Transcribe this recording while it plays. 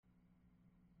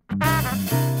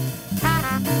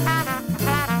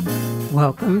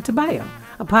Welcome to Bio,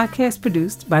 a podcast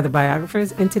produced by the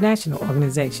Biographers International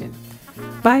Organization.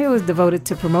 Bio is devoted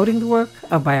to promoting the work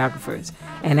of biographers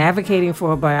and advocating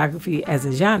for biography as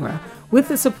a genre with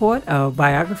the support of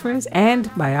biographers and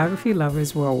biography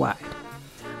lovers worldwide.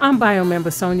 I'm Bio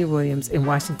member Sonia Williams in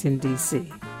Washington,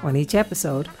 D.C. On each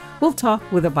episode, we'll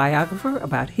talk with a biographer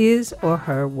about his or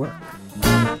her work.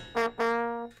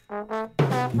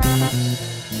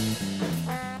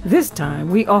 This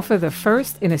time, we offer the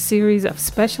first in a series of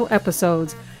special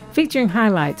episodes featuring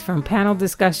highlights from panel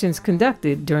discussions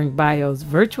conducted during Bio's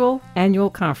virtual annual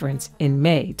conference in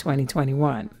May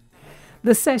 2021.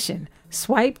 The session,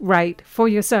 Swipe Right for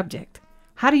Your Subject.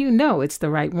 How do you know it's the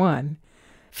right one?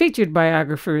 Featured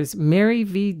biographers Mary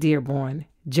V. Dearborn,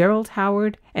 Gerald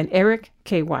Howard, and Eric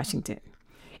K. Washington.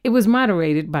 It was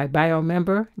moderated by Bio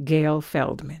member Gail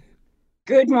Feldman.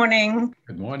 Good morning.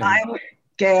 Good morning. I'm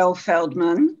Gail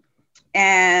Feldman,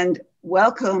 and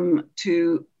welcome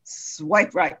to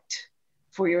Swipe Right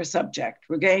for Your Subject.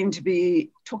 We're going to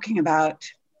be talking about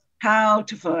how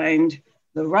to find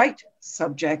the right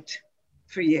subject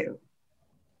for you.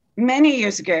 Many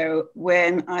years ago,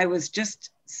 when I was just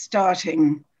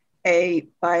starting a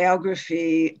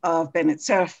biography of Bennett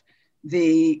Cerf,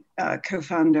 the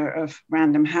co-founder of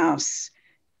Random House,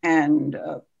 and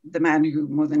the man who,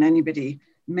 more than anybody,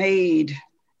 made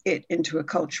it into a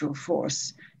cultural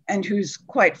force and who's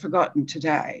quite forgotten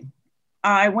today.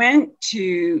 I went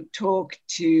to talk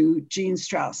to Jean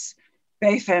Strauss,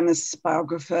 very famous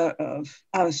biographer of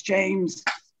Alice James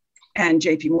and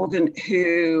J.P. Morgan,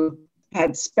 who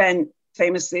had spent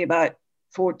famously about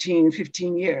 14,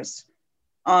 15 years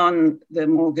on the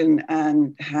Morgan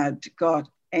and had got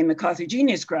a MacArthur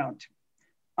Genius Grant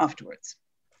afterwards.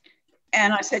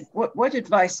 And I said, what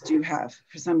advice do you have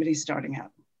for somebody starting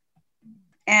out?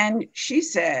 And she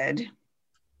said,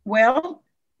 well,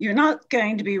 you're not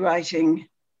going to be writing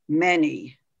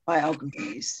many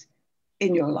biographies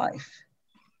in your life.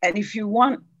 And if you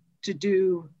want to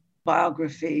do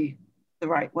biography the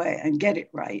right way and get it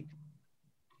right,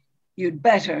 you'd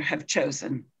better have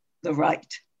chosen the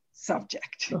right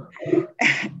subject.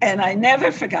 And I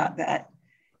never forgot that.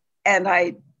 And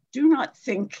I do not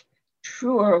think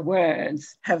truer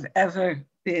words have ever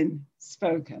been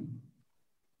spoken.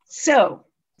 So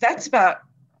that's about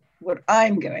what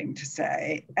I'm going to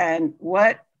say. And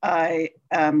what I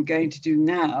am going to do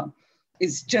now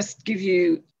is just give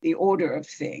you the order of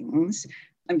things.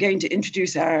 I'm going to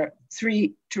introduce our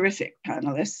three terrific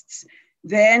panelists.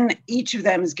 Then each of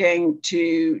them is going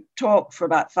to talk for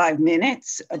about 5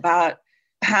 minutes about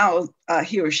how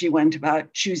he or she went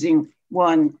about choosing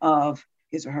one of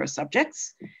his or her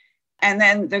subjects. And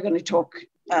then they're going to talk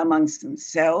amongst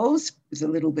themselves. There's a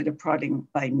little bit of prodding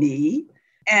by me.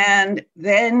 And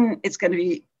then it's going to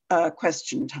be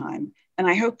question time. And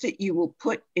I hope that you will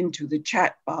put into the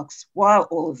chat box, while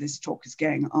all of this talk is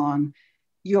going on,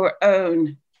 your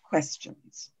own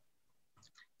questions.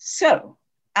 So,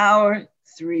 our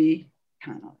three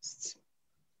panelists.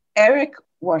 Eric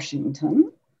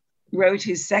Washington wrote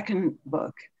his second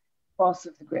book, Boss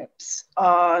of the Grips,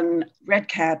 on Red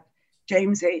Cap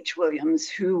James H. Williams,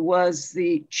 who was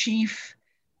the chief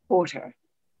porter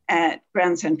at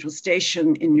Grand Central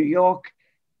Station in New York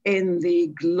in the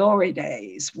glory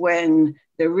days when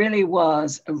there really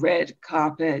was a red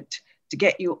carpet to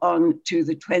get you on to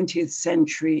the 20th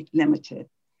Century Limited.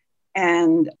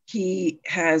 And he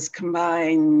has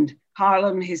combined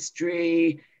Harlem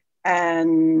history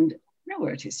and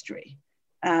railroad history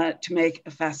to make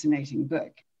a fascinating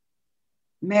book.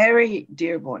 Mary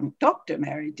Dearborn, Dr.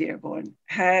 Mary Dearborn,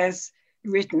 has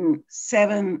written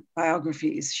 7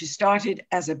 biographies. She started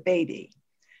as a baby,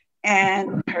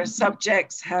 and her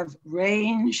subjects have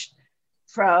ranged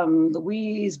from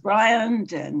Louise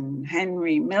Bryant and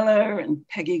Henry Miller and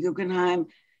Peggy Guggenheim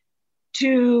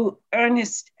to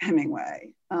Ernest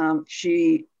Hemingway.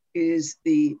 She is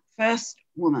the first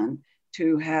woman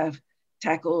to have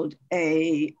tackled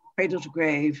a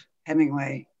cradle-to-grave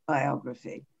Hemingway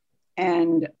biography.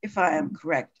 And if I am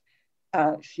correct,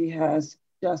 she has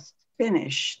just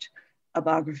finished a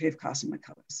biography of Carson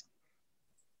McCullers.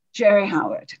 Jerry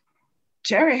Howard.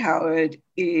 Jerry Howard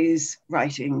is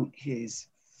writing his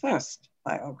first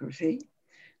biography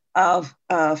of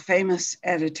famous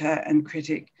editor and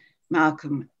critic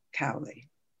Malcolm Cowley.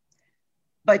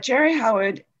 But Jerry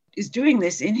Howard is doing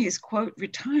this in his, quote,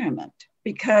 retirement,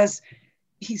 because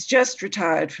he's just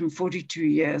retired from 42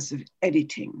 years of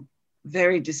editing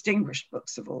very distinguished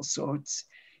books of all sorts,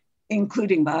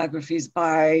 including biographies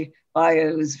by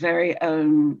Bio's very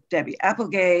own Debbie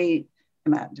Applegate,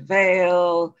 Amanda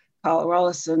Vale, Carl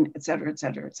Rollison, et cetera, et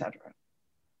cetera, et cetera.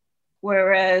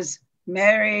 whereas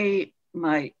Mary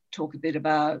might talk a bit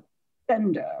about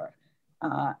gender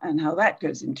and how that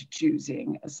goes into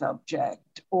choosing a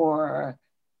subject, or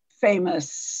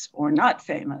famous or not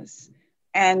famous.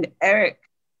 And Eric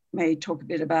may talk a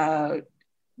bit about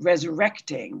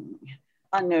resurrecting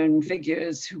unknown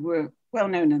figures who were well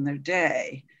known in their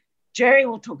day. Jerry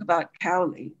will talk about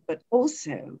Cowley, but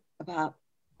also about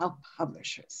how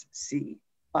publishers see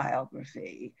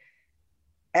biography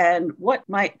and what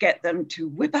might get them to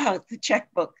whip out the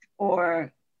checkbook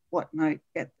or what might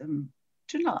get them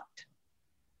to not.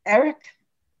 Eric,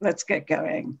 let's get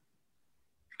going.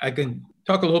 I can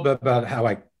talk a little bit about how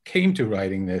I came to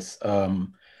writing this.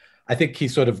 I think he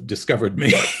sort of discovered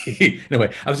me.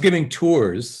 Anyway, I was giving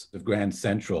tours of Grand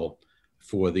Central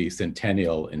for the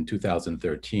centennial in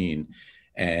 2013.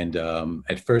 And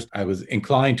at first I was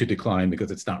inclined to decline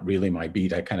because it's not really my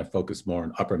beat. I kind of focus more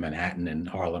on Upper Manhattan and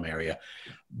Harlem area.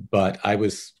 But I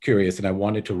was curious and I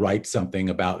wanted to write something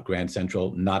about Grand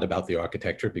Central, not about the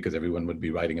architecture, because everyone would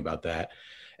be writing about that.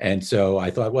 And so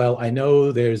I thought, well, I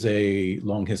know there's a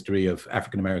long history of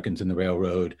African Americans in the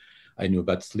railroad. I knew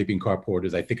about sleeping car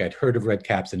porters. I think I'd heard of red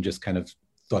caps and just kind of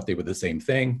thought they were the same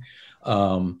thing.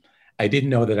 I didn't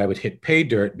know that I would hit pay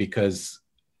dirt because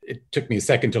it took me a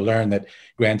second to learn that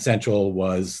Grand Central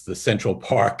was the central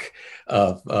park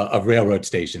of railroad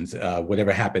stations.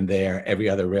 Whatever happened there, every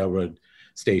other railroad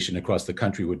station across the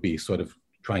country would be sort of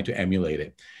trying to emulate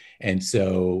it. And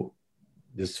so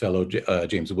this fellow,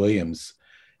 James Williams,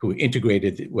 who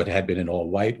integrated what had been an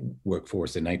all-white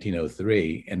workforce in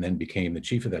 1903 and then became the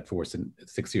chief of that force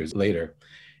 6 years later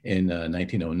in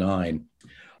 1909,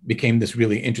 became this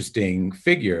really interesting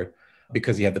figure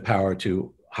because he had the power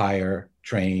to hire,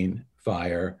 train,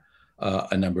 fire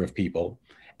a number of people.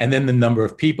 And then the number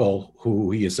of people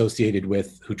who he associated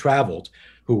with who traveled,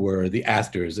 who were the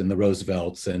Astors and the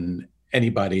Roosevelts and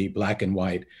anybody black and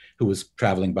white who was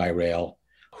traveling by rail,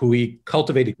 who he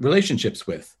cultivated relationships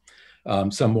with.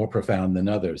 Some more profound than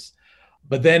others.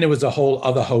 But then it was a whole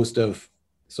other host of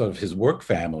sort of his work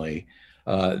family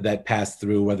that passed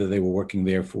through, whether they were working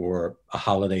there for a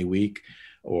holiday week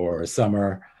or a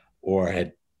summer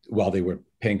or while they were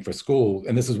paying for school.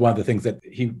 And this is one of the things that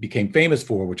he became famous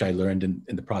for, which I learned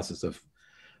in the process of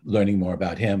learning more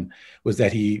about him, was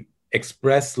that he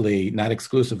expressly, not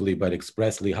exclusively, but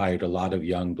expressly hired a lot of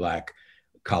young Black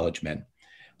college men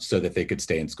so that they could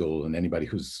stay in school. And anybody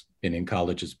who's been in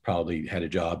college has probably had a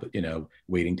job,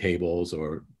 waiting tables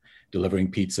or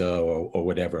delivering pizza or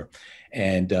whatever.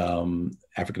 And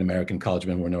African-American college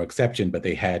men were no exception, but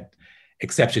they had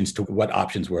exceptions to what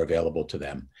options were available to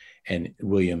them. And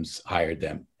Williams hired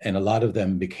them. And a lot of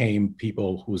them became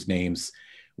people whose names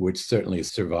would certainly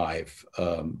survive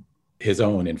his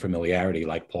own in familiarity,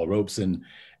 like Paul Robeson,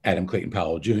 Adam Clayton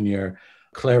Powell Jr.,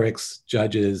 clerics,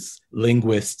 judges,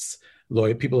 linguists,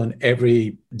 lawyer, people in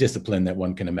every discipline that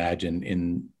one can imagine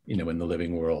in the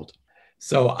living world.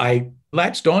 So I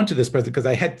latched on to this person because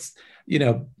I had,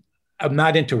 I'm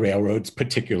not into railroads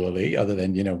particularly, other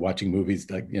than, watching movies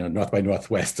like, North by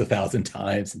Northwest 1,000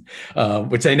 times,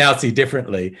 which I now see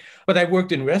differently. But I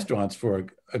worked in restaurants for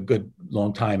a good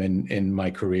long time in my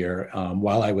career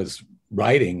while I was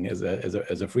writing as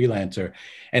a freelancer.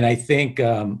 And I think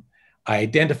I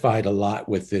identified a lot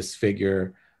with this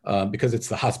figure because it's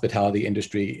the hospitality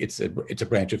industry. It's a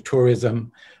branch of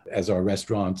tourism, as are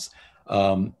restaurants.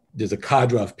 There's a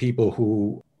cadre of people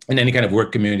who, in any kind of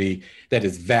work community that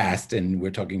is vast, and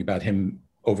we're talking about him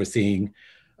overseeing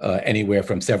anywhere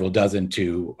from several dozen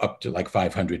to up to like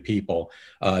 500 people.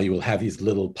 You will have these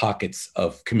little pockets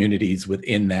of communities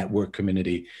within that work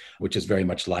community, which is very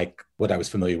much like what I was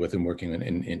familiar with in working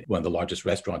in one of the largest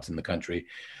restaurants in the country.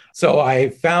 So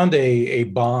I found a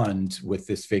bond with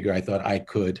this figure. I thought I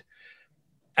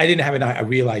didn't have a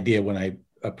real idea when I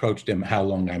approached him how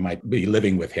long I might be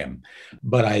living with him,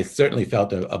 but I certainly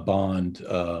felt a bond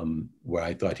where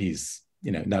I thought he's,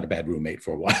 not a bad roommate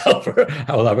for a while, for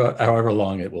however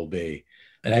long it will be.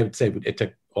 And I would say it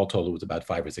took, all told, it was about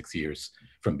 5 or 6 years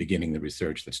from beginning the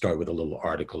research that started with a little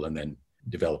article and then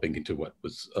developing into what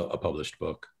was a published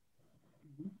book.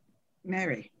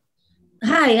 Mary.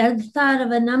 Hi, I've thought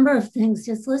of a number of things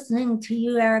just listening to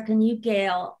you, Eric, and you,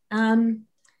 Gail.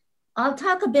 I'll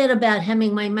talk a bit about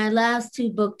Hemingway. My last two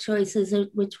book choices,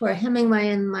 which were Hemingway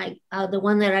and the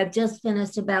one that I've just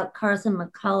finished about Carson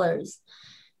McCullers.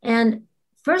 And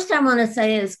first I want to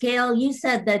say is, Gail, you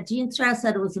said that Gene Strauss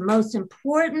said it was the most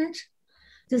important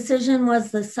decision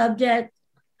was the subject.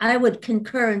 I would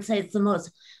concur and say it's the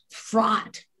most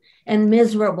fraught and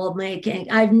miserable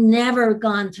making. I've never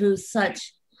gone through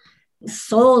such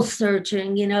soul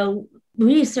searching,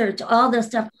 research, all this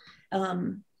stuff.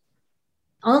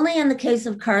 Only in the case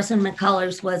of Carson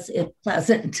McCullers was it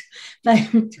pleasant. But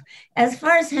as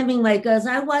far as Hemingway goes,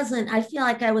 I feel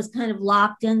like I was kind of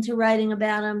locked into writing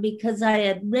about him because I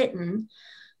had written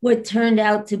what turned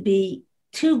out to be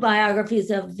two biographies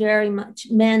of very much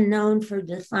men known for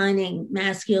defining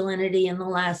masculinity in the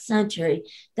last century.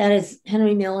 That is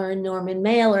Henry Miller and Norman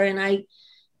Mailer. And I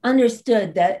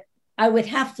understood that I would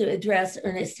have to address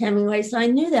Ernest Hemingway. So I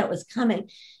knew that was coming.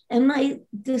 And my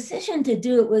decision to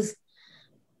do it was,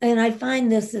 and I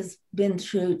find this has been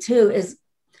true too, is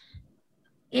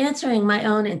answering my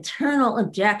own internal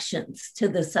objections to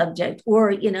the subject,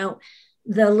 or,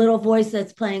 the little voice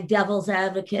that's playing devil's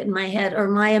advocate in my head, or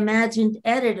my imagined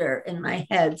editor in my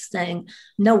head saying,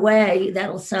 no way,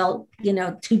 that'll sell,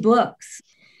 2 books.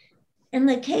 In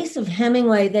the case of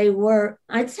Hemingway, they were,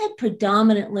 I'd say,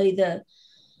 predominantly the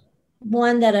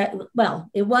one that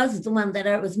it was the one that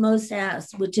I was most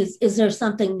asked, which is there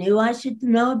something new I should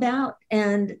know about?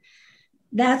 And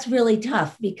that's really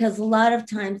tough because a lot of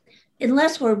times,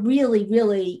 unless we're really,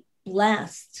 really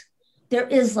blessed, there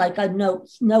is like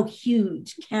no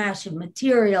huge cache of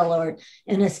material or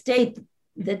an estate,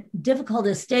 the difficult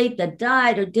estate that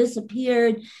died or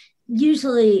disappeared.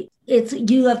 Usually it's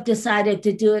you have decided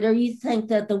to do it, or you think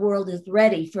that the world is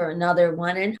ready for another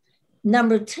one. And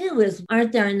number 2 is,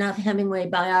 aren't there enough Hemingway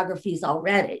biographies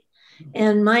already?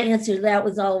 And my answer to that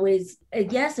was always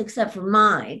yes, except for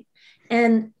mine.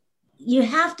 And you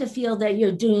have to feel that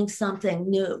you're doing something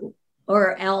new,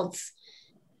 or else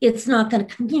it's not going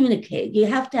to communicate. You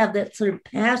have to have that sort of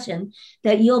passion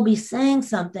that you'll be saying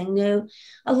something new.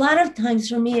 A lot of times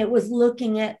for me, it was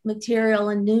looking at material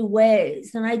in new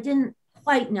ways, and I didn't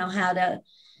quite know how to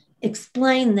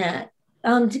explain that.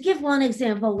 To give one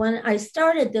example, when I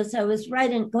started this, I was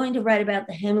going to write about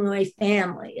the Hemingway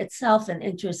family, itself an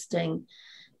interesting,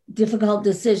 difficult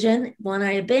decision, one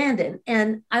I abandoned.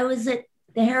 And I was at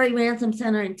the Harry Ransom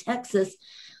Center in Texas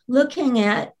looking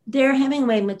at their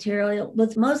Hemingway material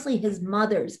with mostly his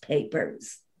mother's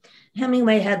papers.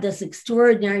 Hemingway had this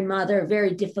extraordinary mother,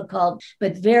 very difficult,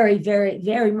 but very, very,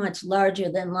 very much larger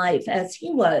than life as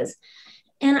he was.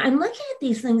 And I'm looking at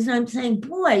these things and I'm saying,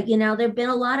 boy, there have been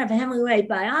a lot of Hemingway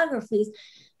biographies,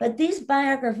 but these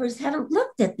biographers haven't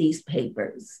looked at these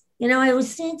papers. I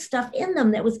was seeing stuff in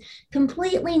them that was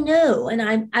completely new.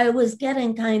 And I was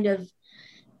getting kind of,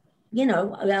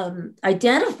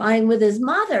 identifying with his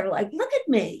mother, like, look at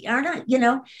me, aren't I,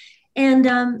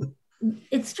 and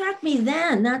it struck me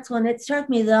then, that's when it struck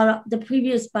me that the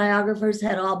previous biographers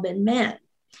had all been men.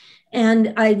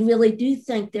 And I really do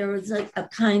think there was a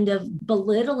kind of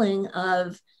belittling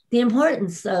of the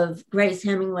importance of Grace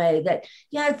Hemingway, that,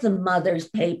 it's the mother's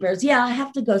papers. I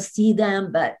have to go see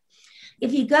them. But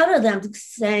if you go to them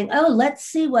saying, oh, let's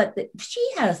see what she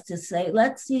has to say,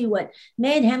 let's see what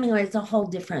made Hemingway, it's a whole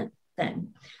different thing.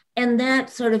 And that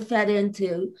sort of fed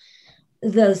into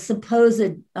the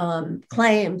supposed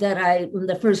claim that I'm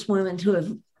the first woman to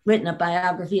have written a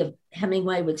biography of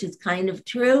Hemingway, which is kind of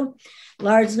true,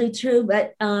 largely true.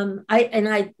 But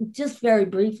I just very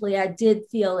briefly, I did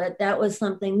feel that was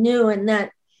something new, and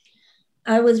that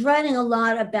I was writing a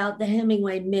lot about the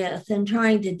Hemingway myth and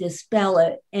trying to dispel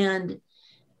it. And,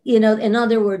 in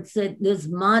other words, this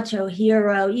macho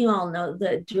hero, you all know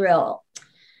the drill.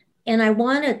 And I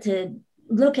wanted to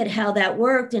look at how that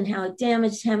worked and how it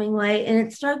damaged Hemingway. And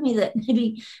it struck me that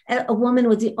maybe a woman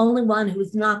was the only one who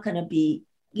was not going to be,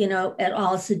 at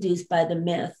all seduced by the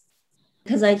myth,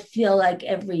 because I feel like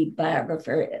every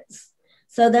biographer is.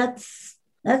 So that's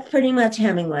pretty much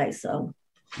Hemingway. So,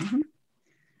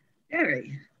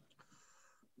 Gary.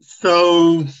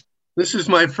 So this is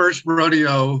my first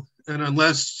rodeo, and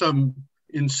unless some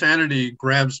insanity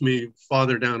grabs me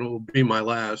farther down, it will be my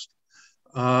last.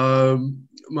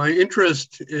 My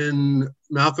interest in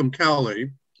Malcolm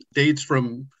Cowley dates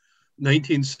from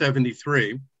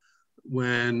 1973,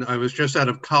 when I was just out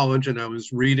of college and I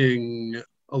was reading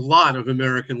a lot of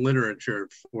American literature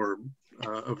for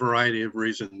a variety of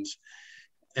reasons.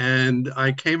 And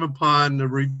I came upon a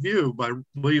review by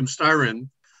William Styron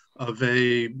of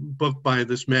a book by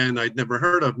this man I'd never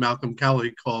heard of, Malcolm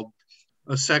Cowley, called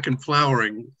A Second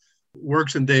Flowering,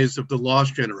 Works and Days of the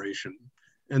Lost Generation.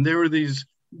 And there were these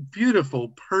beautiful,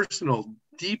 personal,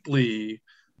 deeply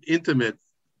intimate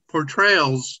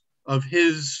portrayals of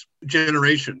his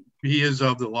generation. He is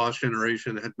of the lost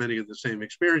generation, had many of the same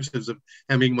experiences of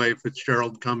Hemingway,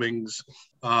 Fitzgerald Cummings,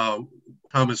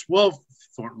 Thomas Wolfe,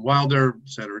 Thornton Wilder, et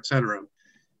cetera, et cetera.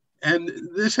 And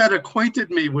this had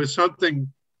acquainted me with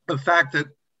something, a fact that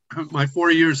my 4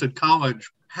 years at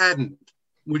college hadn't,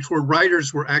 which were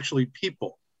writers were actually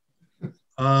people.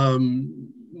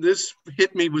 This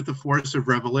hit me with the force of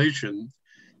revelation.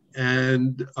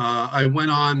 And I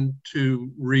went on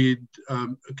to read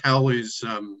Cowley's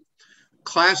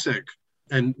classic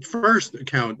and first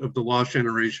account of the Lost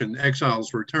Generation,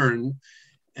 Exile's Return.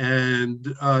 And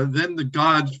then the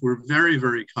gods were very,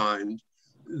 very kind.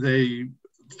 They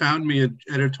found me an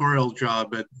editorial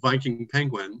job at Viking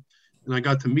Penguin, and I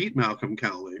got to meet Malcolm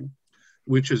Cowley,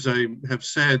 which, as I have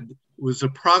said, was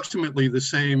approximately the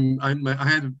same. I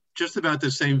had just about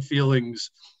the same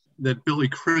feelings that Billy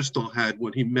Crystal had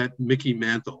when he met Mickey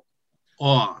Mantle.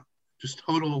 Awe, just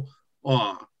total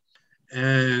awe.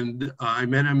 And I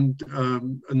met him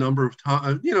a number of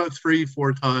times,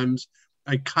 3-4 times.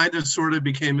 I kind of sort of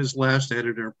became his last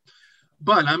editor.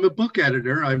 But I'm a book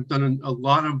editor. I've done a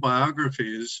lot of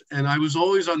biographies, and I was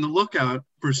always on the lookout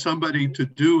for somebody to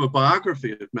do a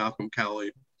biography of Malcolm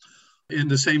Cowley in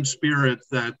the same spirit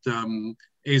that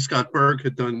A. Scott Berg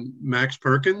had done Max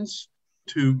Perkins,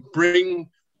 to bring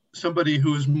somebody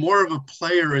who is more of a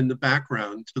player in the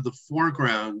background to the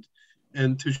foreground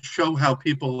and to show how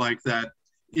people like that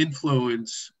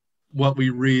influence what we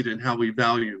read and how we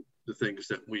value the things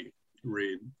that we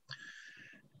read.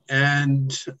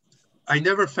 And I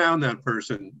never found that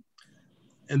person.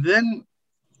 And then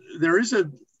there is a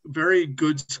very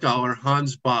good scholar,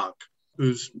 Hans Bach,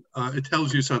 who's, it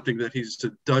tells you something that he's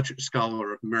a Dutch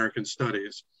scholar of American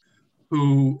studies,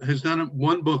 who has done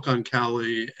one book on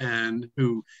Cowley and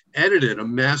who edited a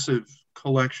massive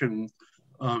collection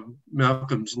of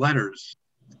Malcolm's letters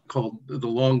called The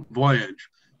Long Voyage,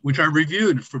 which I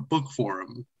reviewed for Book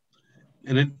Forum.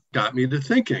 And it got me to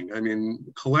thinking. I mean,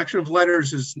 collection of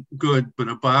letters is good, but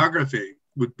a biography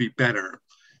would be better.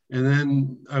 And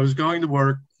then I was going to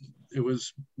work. It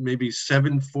was maybe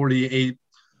 7:48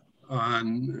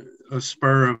 on a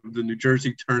spur of the New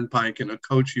Jersey Turnpike in a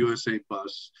Coach USA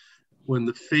bus when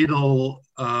the fatal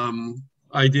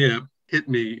idea hit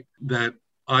me that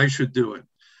I should do it.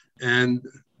 And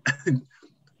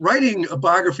writing a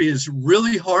biography is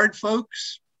really hard,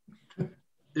 folks.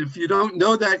 If you don't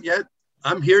know that yet,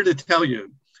 I'm here to tell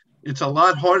you, it's a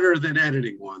lot harder than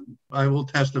editing one. I will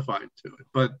testify to it,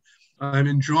 but I'm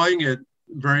enjoying it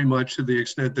very much to the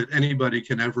extent that anybody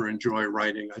can ever enjoy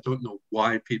writing. I don't know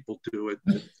why people do it.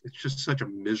 It's just such a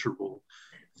miserable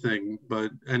thing.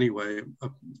 But anyway,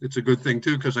 it's a good thing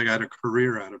too, because I got a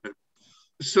career out of it.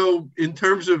 So in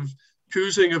terms of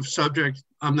choosing a subject,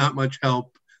 I'm not much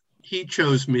help. He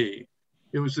chose me.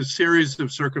 It was a series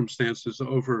of circumstances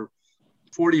over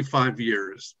 45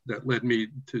 years that led me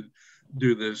to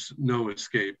do this No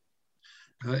Escape.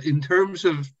 In terms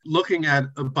of looking at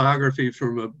a biography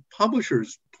from a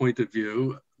publisher's point of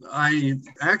view, I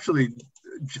actually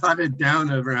jotted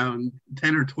down around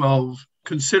 10 or 12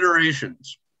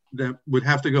 considerations that would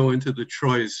have to go into the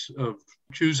choice of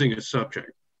choosing a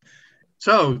subject.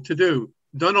 So to do,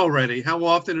 done already, how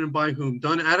often and by whom,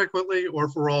 done adequately or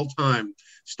for all time,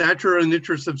 stature and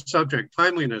interest of subject,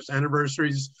 timeliness,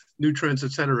 anniversaries, new trends,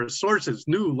 etc., sources,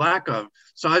 new, lack of,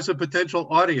 size of potential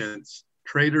audience,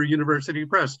 trade or university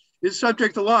press, is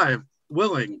subject alive,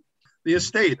 willing, the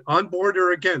estate, on board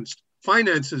or against,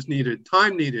 finances needed,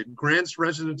 time needed, grants,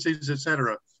 residencies,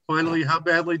 etc. Finally, how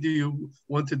badly do you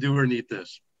want to do or need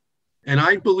this? And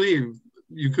I believe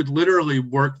you could literally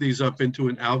work these up into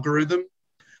an algorithm,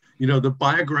 the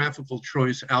biographical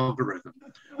choice algorithm,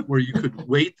 where you could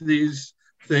weight these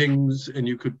things and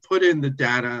you could put in the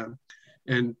data,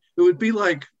 and it would be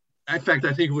like, in fact,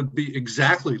 I think it would be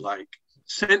exactly like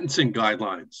sentencing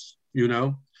guidelines,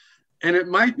 and it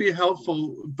might be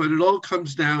helpful, but it all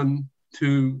comes down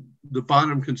to the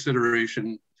bottom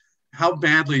consideration: how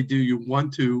badly do you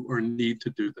want to or need to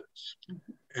do this?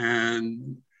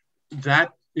 And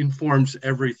that informs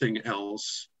everything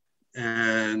else.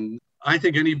 And I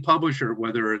think any publisher,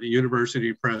 whether at a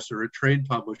university press or a trade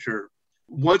publisher,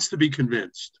 wants to be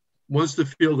convinced, wants to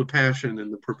feel the passion in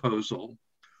the proposal,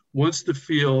 wants to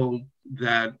feel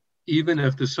that even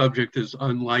if the subject is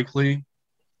unlikely,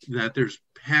 that there's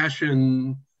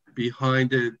passion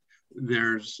behind it,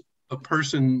 there's a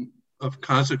person of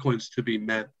consequence to be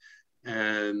met,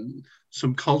 and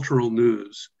some cultural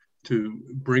news to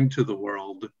bring to the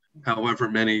world, however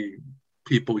many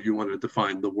people you want to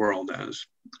define the world as.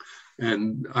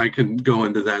 And I can go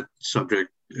into that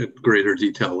subject at greater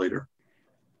detail later.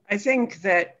 I think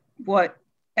that what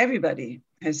everybody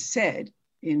has said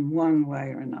in one way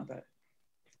or another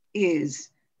is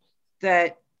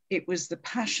that it was the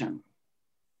passion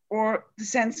or the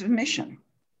sense of mission,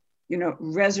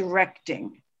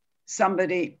 resurrecting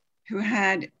somebody who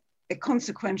had a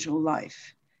consequential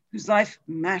life, whose life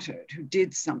mattered, who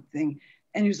did something,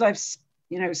 and whose life,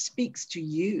 speaks to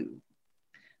you,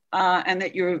 and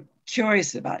that you're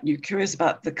curious about. You're curious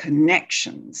about the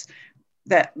connections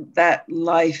that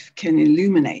life can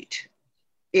illuminate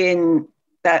in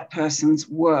that person's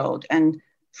world, and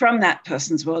from that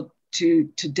person's world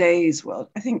to today's world.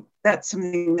 I think that's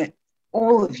something that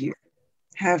all of you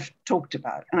have talked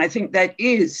about, and I think that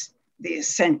is the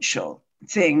essential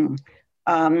thing.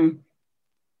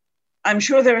 I'm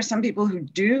sure there are some people who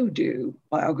do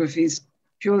biographies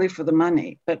purely for the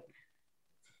money, but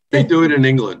they do it in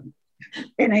England.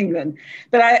 In England,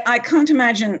 but I can't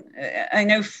imagine. I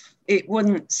know it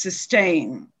wouldn't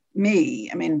sustain me.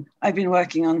 I mean, I've been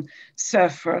working on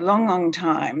Cerf for a long, long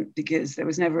time because there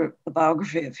was never a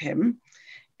biography of him,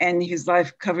 and his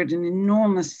life covered an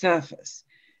enormous surface,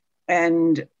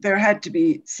 and there had to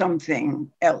be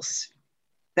something else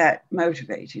that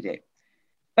motivated it.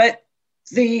 But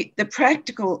the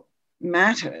practical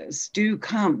matters do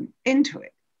come into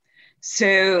it.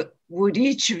 So would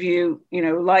each of you,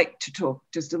 like to talk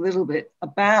just a little bit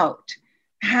about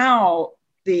how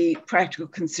the practical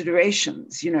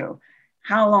considerations,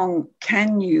 how long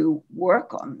can you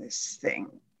work on this thing?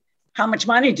 How much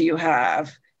money do you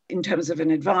have in terms of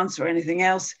an advance or anything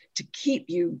else to keep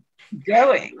you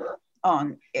going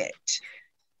on it?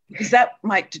 Because that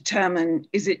might determine,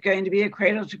 is it going to be a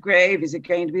cradle to grave? Is it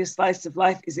going to be a slice of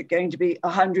life? Is it going to be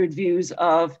 100 views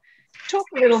of? Talk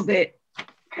a little bit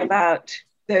about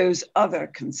those other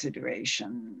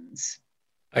considerations.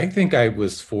 I think I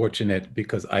was fortunate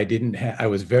because I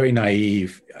was very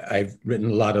naive. I've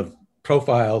written a lot of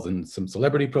profiles and some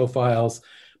celebrity profiles,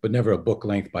 but never a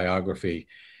book-length biography.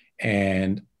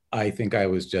 And I think I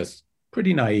was just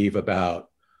pretty naive about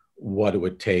what it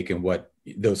would take and what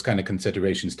those kind of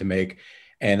considerations to make.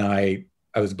 And I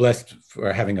was blessed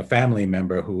for having a family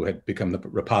member who had become the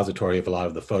repository of a lot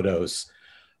of the photos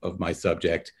of my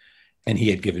subject. And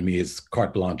he had given me his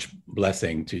carte blanche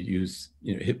blessing to use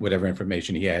whatever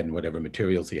information he had and whatever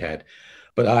materials he had.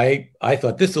 But I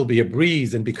thought this will be a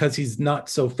breeze. And because he's not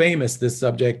so famous, this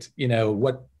subject,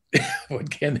 what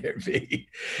can there be?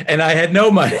 And I had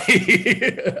no money.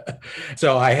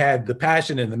 So I had the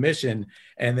passion and the mission.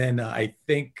 And then I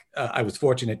think I was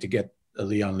fortunate to get a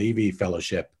Leon Levy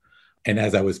fellowship. And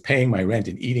as I was paying my rent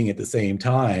and eating at the same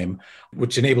time,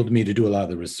 which enabled me to do a lot of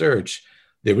the research,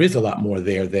 there is a lot more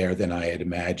there than I had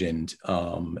imagined.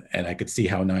 And I could see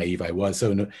how naive I was.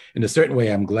 So in a certain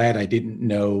way, I'm glad I didn't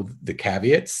know the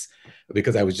caveats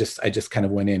because I just kind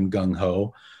of went in gung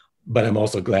ho. But I'm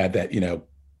also glad that,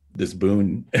 this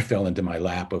boon fell into my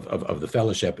lap of the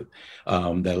fellowship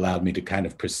that allowed me to kind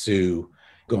of pursue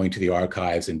going to the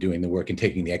archives and doing the work and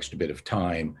taking the extra bit of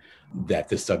time that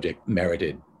this subject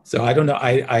merited. So I don't know.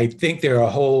 I think there are a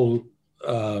whole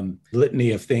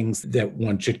litany of things that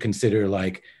one should consider,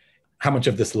 like how much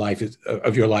of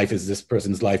your life is this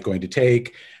person's life going to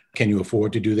take? Can you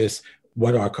afford to do this?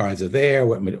 What archives are there?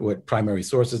 What primary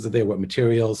sources are there? What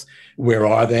materials? Where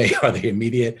are they? Are they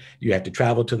immediate? Do you have to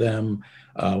travel to them?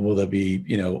 Will there be,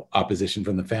 opposition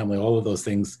from the family? All of those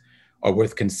things are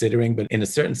worth considering. But in a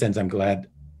certain sense, I'm glad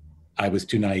I was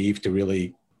too naive to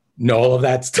really know all of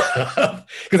that stuff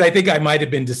because I think I might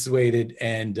have been dissuaded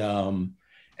and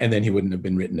then he wouldn't have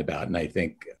been written about. And I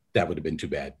think that would have been too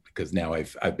bad because now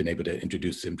I've been able to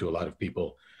introduce him to a lot of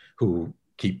people who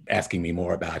keep asking me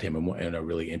more about him and are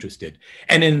really interested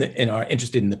and are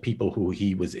interested in the people who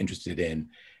he was interested in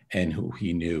and who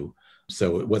he knew.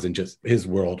 So it wasn't just his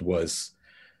world was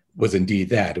indeed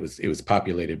that it was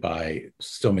populated by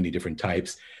so many different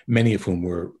types, many of whom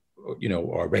were,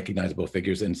 are recognizable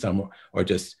figures, and some are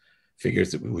just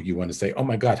figures that you want to say, oh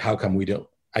my God, how come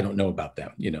I don't know about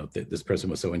them? That this person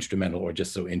was so instrumental or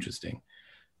just so interesting.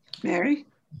 Mary?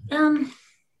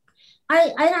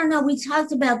 I don't know. We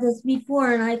talked about this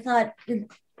before, and I thought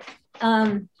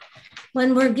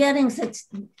when we're getting such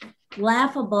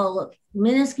laughable,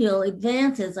 minuscule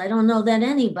advances, I don't know that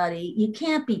you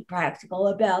can't be practical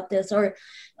about this, or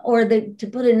to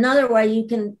put it another way, you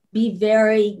can be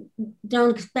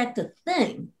don't expect a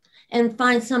thing and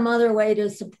find some other way to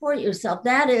support yourself.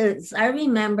 That is, I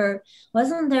remember,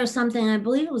 wasn't there something, I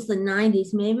believe it was the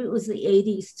 90s, maybe it was the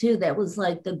 80s too, that was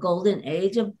like the golden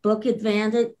age of book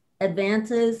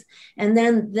advances. And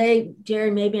then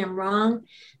Jerry, maybe I'm wrong,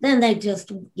 then they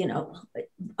just,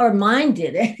 or mine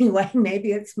did anyway,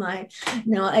 maybe it's I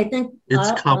think-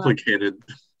 It's complicated.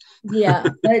 Yeah,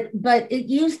 but it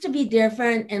used to be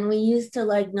different, and we used to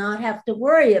not have to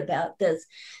worry about this.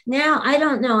 Now, I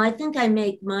don't know. I think I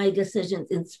make my decisions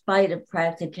in spite of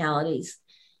practicalities.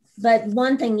 But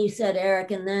one thing you said, Eric,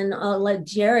 and then I'll let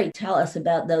Jerry tell us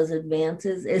about those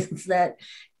advances, is that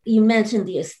you mentioned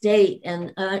the estate,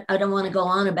 and I don't want to go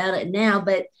on about it now,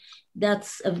 but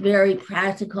that's a very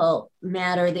practical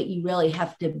matter that you really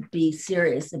have to be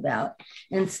serious about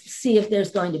and see if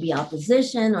there's going to be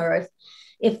opposition, or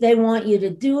if they want you to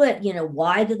do it,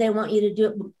 why do they want you to do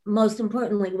it? Most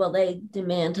importantly, will they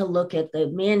demand to look at the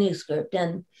manuscript?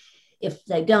 And if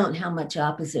they don't, how much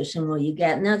opposition will you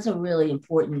get? And that's a really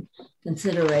important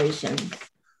consideration.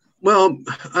 Well,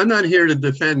 I'm not here to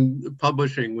defend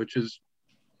publishing, which is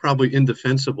probably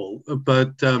indefensible,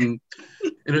 but and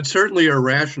it's certainly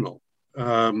irrational,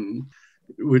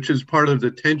 which is part of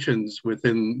the tensions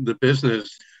within the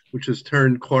business, which has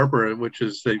turned corporate, which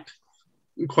is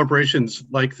corporations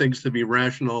like things to be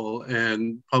rational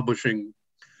and publishing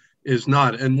is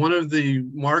not. And one of the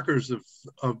markers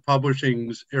of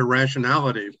publishing's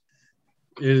irrationality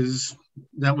is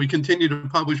that we continue to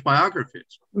publish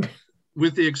biographies,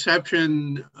 with the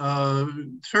exception,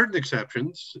 certain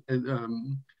exceptions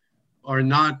are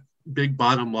not big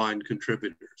bottom line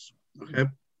contributors, okay?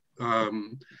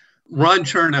 Ron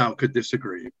Chernow could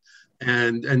disagree,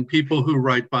 and people who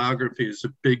write biographies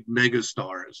of big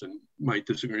megastars and might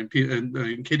disagree,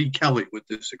 and Kitty Kelly would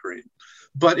disagree.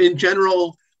 But in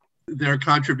general, their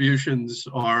contributions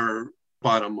are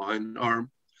bottom line, are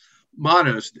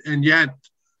modest, and yet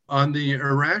on the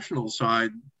irrational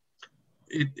side,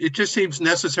 it just seems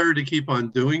necessary to keep on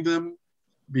doing them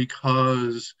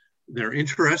because they're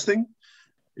interesting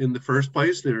in the first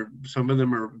place. Some of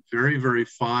them are very, very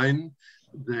fine.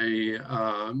 They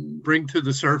bring to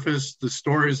the surface the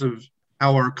stories of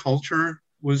how our culture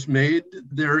was made.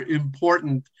 They're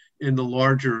important in the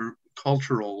larger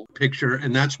cultural picture,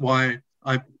 and that's why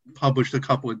I published a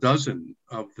couple of dozen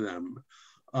of them.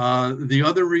 The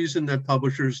other reason that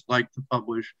publishers like to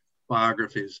publish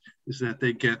biographies is that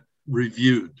they get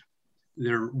reviewed.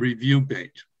 They're review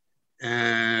bait.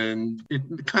 And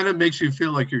it kind of makes you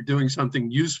feel like you're doing something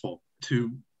useful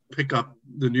to pick up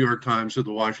the New York Times or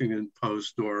the Washington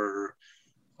Post or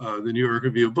the New York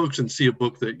Review of Books and see a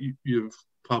book that you've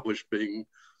published being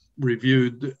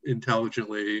reviewed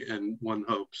intelligently and one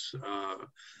hopes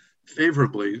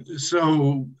favorably.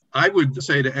 So I would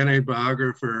say to any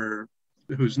biographer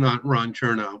who's not Ron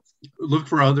Chernow, look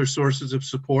for other sources of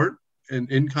support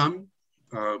and income.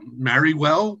 Marry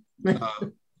well.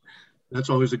 That's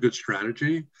always a good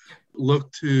strategy.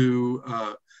 Look to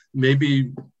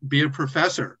maybe be a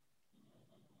professor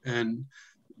and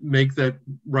make that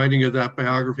writing of that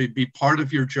biography be part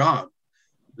of your job.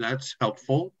 That's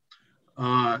helpful.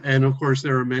 And of course,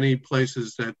 there are many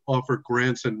places that offer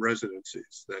grants and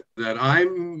residencies that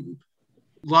I'm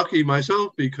lucky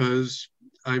myself because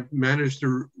I've managed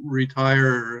to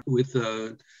retire with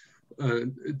a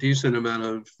decent amount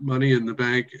of money in the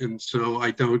bank. And so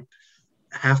I don't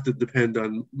have to depend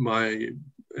on my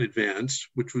advance,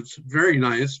 which was very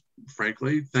nice,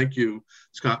 frankly. Thank you,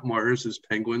 Scott Moyers as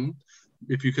Penguin.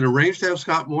 If you can arrange to have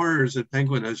Scott Moyers at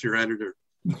Penguin as your editor,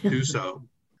 do so.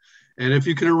 And if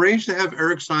you can arrange to have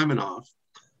Eric Simonoff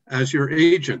as your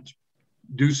agent,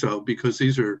 do so, because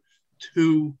these are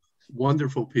two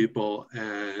wonderful people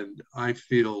and I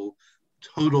feel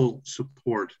total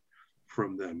support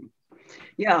from them.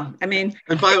 Yeah, I mean.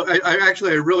 And by the way,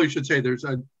 I really should say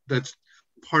that's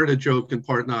part a joke and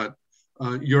part not.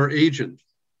 Your agent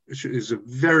is a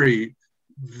very,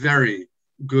 very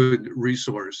good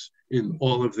resource in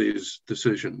all of these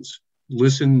decisions.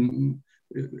 Listen,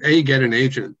 A, get an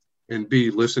agent, and B,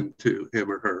 listen to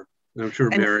him or her. And I'm sure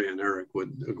Mary and Eric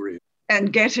would agree.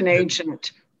 And get an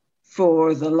agent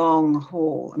for the long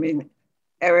haul. I mean,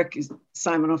 Eric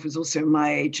Simonoff is also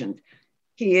my agent.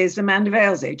 He is Amanda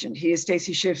Vale's agent. He is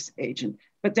Stacy Schiff's agent.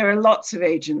 But there are lots of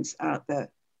agents out there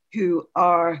who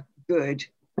are good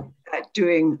at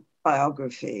doing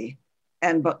biography.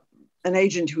 But an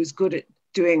agent who is good at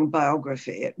doing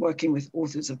biography, at working with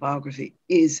authors of biography,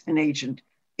 is an agent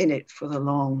in it for the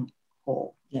long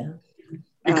haul. Yeah.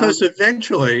 Because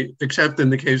eventually, except in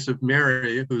the case of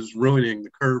Mary, who's ruining the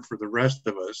curve for the rest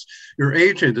of us, your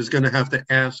agent is going to have to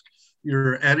ask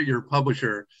your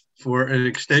publisher for an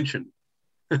extension.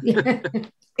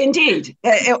 Indeed,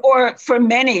 or for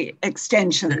many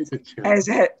extensions,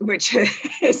 which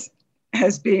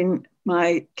has been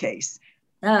my case.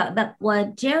 But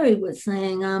what Jerry was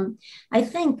saying, I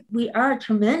think we are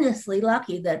tremendously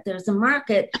lucky that there's a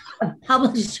market of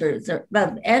publishers or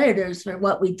of editors for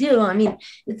what we do. I mean,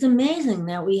 it's amazing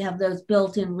that we have those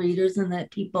built-in readers and that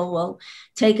people will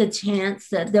take a chance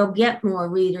that they'll get more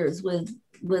readers with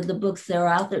the books their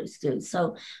authors do.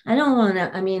 So I don't want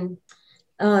to,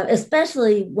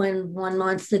 especially when one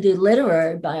wants to do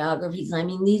literary biographies. I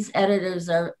mean, these editors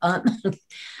are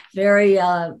very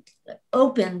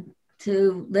open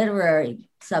to literary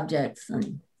subjects.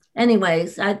 And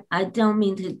anyways, I don't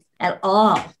mean to at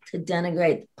all to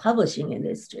denigrate the publishing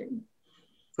industry.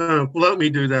 Let me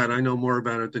do that. I know more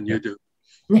about it than you do.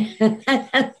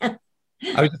 I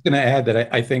was just going to add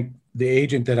that I think the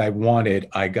agent that I wanted,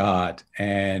 I got,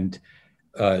 and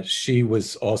she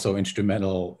was also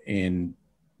instrumental in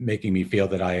making me feel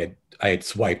that I had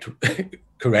swiped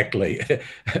correctly.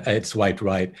 I had swiped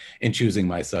right in choosing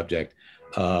my subject.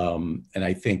 And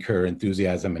I think her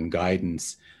enthusiasm and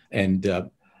guidance,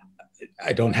 and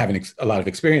I don't have a lot of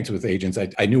experience with agents.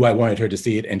 I knew I wanted her to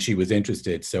see it and she was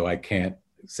interested, so I can't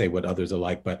say what others are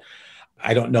like, but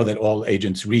I don't know that all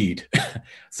agents read.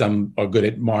 Some are good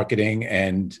at marketing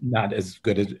and not as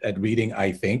good at reading,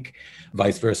 I think,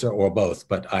 vice versa, or both.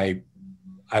 But I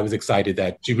was excited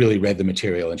that she really read the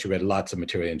material, and she read lots of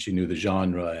material, and she knew the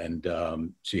genre,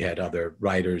 and she had other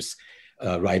writers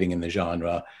writing in the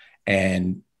genre.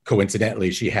 And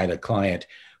coincidentally, she had a client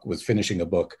who was finishing a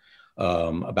book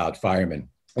about firemen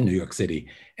in New York City,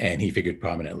 and he figured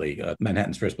prominently.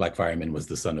 Manhattan's First Black Fireman was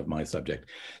the son of my subject.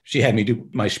 She had me do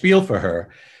my spiel for her.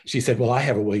 She said, well, I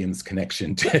have a Williams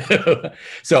connection too.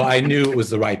 So I knew it was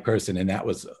the right person, and that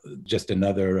was just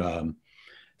another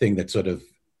thing that sort of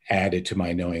added to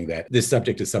my knowing that this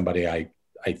subject is somebody I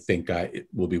think it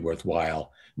will be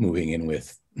worthwhile moving in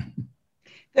with.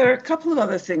 There are a couple of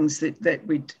other things that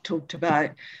we talked about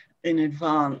in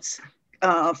advance.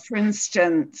 For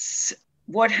instance,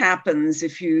 what happens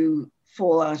if you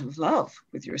fall out of love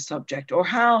with your subject, or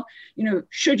how,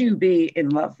 should you be in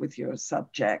love with your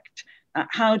subject?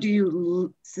 How do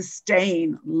you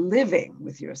sustain living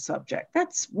with your subject?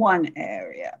 That's one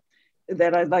area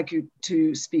that I'd like you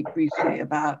to speak briefly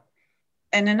about.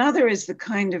 And another is the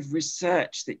kind of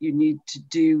research that you need to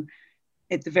do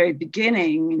at the very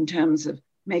beginning in terms of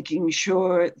making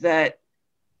sure that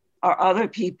are other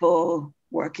people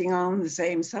working on the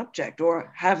same subject,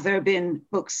 or have there been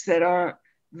books that are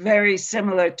very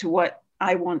similar to what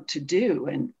I want to do,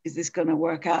 and is this going to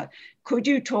work out? Could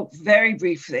you talk very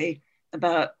briefly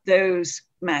about those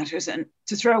matters? And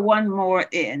to throw one more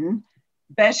in,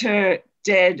 better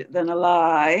dead than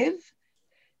alive.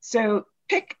 So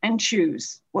pick and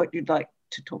choose what you'd like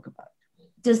to talk about.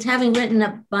 Just having written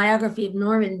a biography of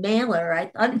Norman Mailer, I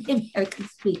thought maybe I could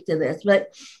speak to this,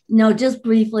 but no, just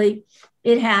briefly,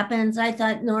 it happens. I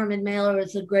thought Norman Mailer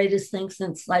was the greatest thing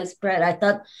since sliced bread. I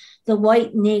thought The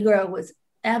White Negro was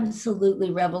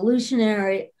absolutely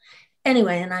revolutionary.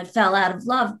 Anyway, and I fell out of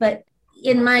love, but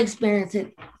in my experience,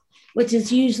 which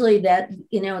is usually that,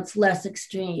 it's less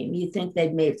extreme. You think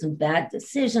they've made some bad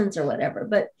decisions or whatever,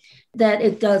 but that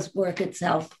it does work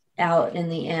itself out in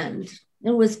the end. It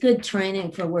was good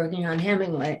training for working on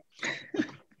Hemingway.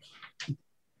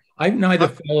 I neither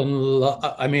fell in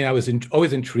love. I mean, I was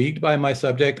always intrigued by my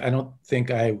subject. I don't think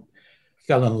I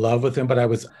fell in love with him, but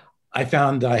I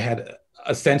found I had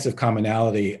a sense of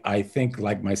commonality. I think,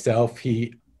 like myself,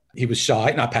 he was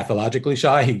shy, not pathologically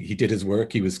shy. He did his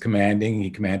work. He was commanding. He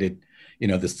commanded,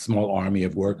 this small army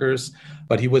of workers,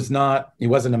 but he wasn't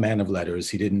a man of letters.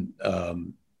 He didn't,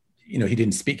 he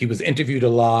didn't speak. He was interviewed a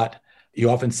lot. He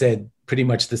often said pretty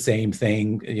much the same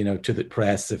thing, to the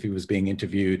press if he was being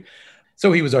interviewed.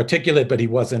 So he was articulate, but he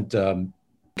wasn't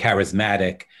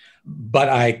charismatic. But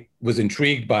I was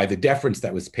intrigued by the deference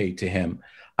that was paid to him.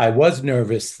 I was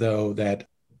nervous, though, that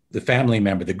the family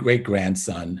member, the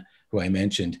great-grandson, who I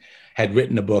mentioned, had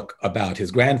written a book about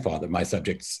his grandfather, my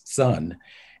subject's son.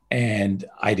 And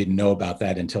I didn't know about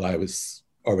that until I was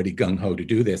already gung-ho to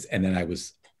do this. And then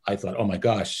I thought, oh my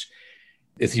gosh,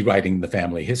 is he writing the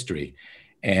family history?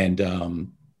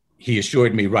 And he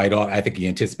assured me right off, I think he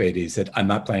anticipated, he said, I'm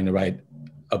not planning to write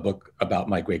a book about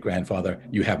my great-grandfather.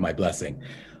 You have my blessing.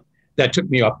 That took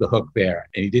me off the hook there.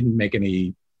 And he didn't make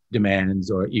any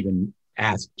demands or even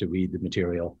ask to read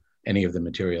any of the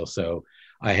material. So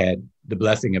I had the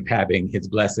blessing of having his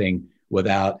blessing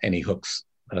without any hooks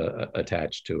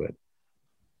attached to it.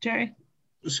 Jerry?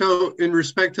 So in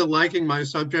respect to liking my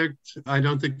subject, I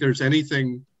don't think there's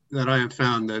anything that I have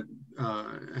found that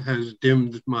has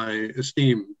dimmed my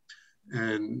esteem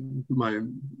and my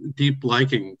deep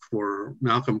liking for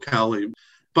Malcolm Cowley.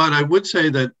 But I would say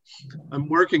that I'm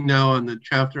working now on the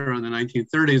chapter on the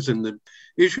 1930s, and the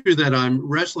issue that I'm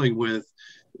wrestling with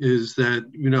is that,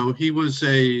 he was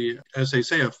as they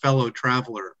say, a fellow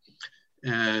traveler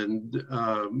and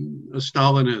a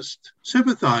Stalinist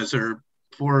sympathizer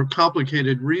for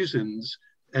complicated reasons.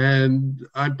 And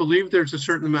I believe there's a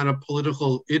certain amount of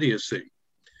political idiocy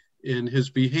in his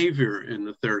behavior in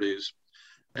the 30s.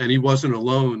 And he wasn't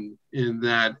alone in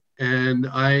that. And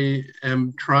I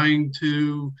am trying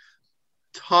to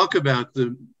talk about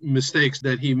the mistakes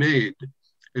that he made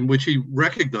and which he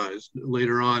recognized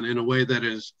later on in a way that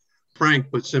is frank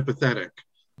but sympathetic,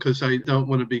 because I don't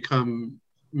want to become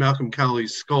Malcolm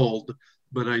Cowley's scold,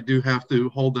 but I do have to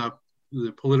hold up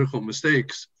the political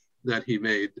mistakes that he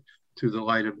made to the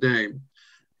light of day.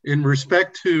 In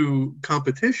respect to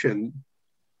competition,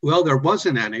 well, there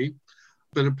wasn't any,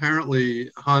 but apparently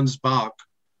Hans Bach,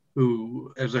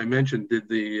 who, as I mentioned, did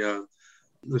the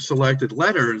selected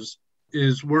letters,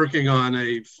 is working on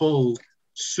a full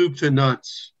soup to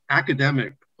nuts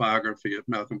academic biography of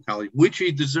Malcolm Cowley, which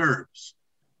he deserves.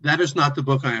 That is not the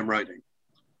book I am writing.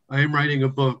 I am writing a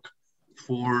book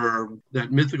for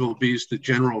that mythical beast, the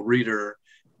general reader,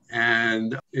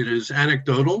 and it is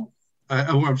anecdotal.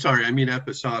 I mean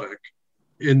episodic,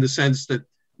 in the sense that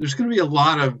there's going to be a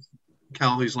lot of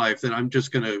Cowley's life that I'm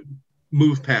just going to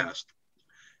move past.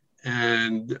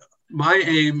 And my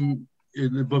aim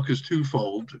in the book is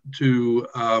twofold: to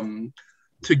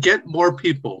get more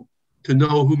people to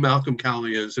know who Malcolm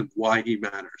Cowley is and why he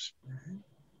matters.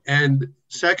 And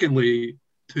secondly,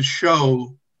 to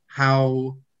show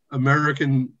how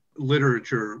American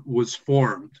literature was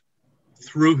formed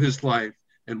through his life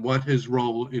and what his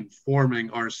role in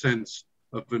forming our sense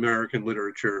of American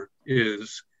literature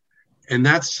is. And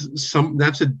that's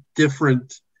a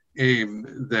different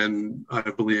aim than, I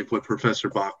believe, what Professor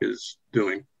Bach is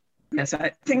doing. Yes,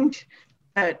 I think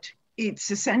that it's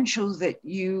essential that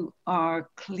you are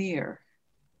clear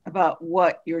about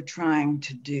what you're trying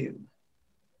to do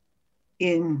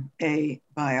in a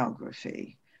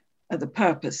biography, the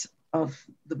purpose of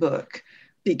the book,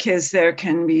 because there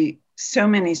can be so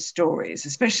many stories,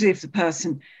 especially if the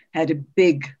person had a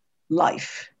big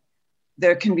life.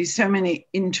 There can be so many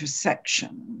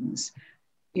intersections.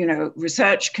 You know,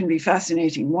 research can be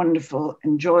fascinating, wonderful,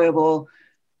 enjoyable.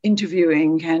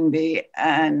 Interviewing can be,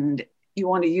 and you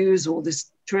want to use all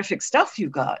this terrific stuff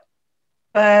you've got,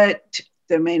 but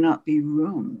there may not be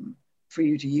room for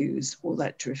you to use all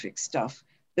that terrific stuff.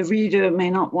 The reader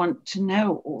may not want to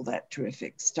know all that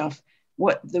terrific stuff.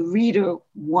 What the reader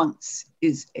wants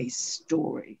is a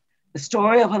story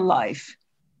of a life,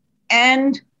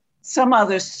 and some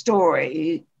other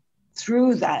story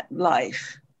through that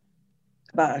life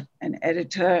about an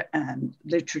editor and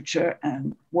literature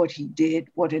and what he did,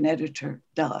 what an editor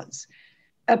does,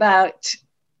 about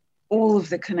all of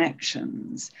the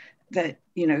connections that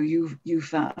you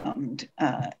found,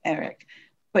 Eric,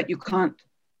 but you can't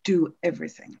do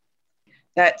everything.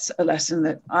 That's a lesson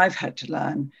that I've had to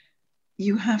learn.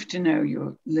 You have to know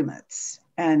your limits,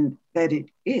 and that it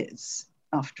is,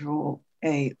 after all,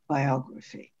 a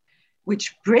biography,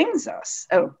 which brings us,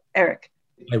 Eric.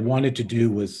 I wanted to do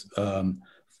was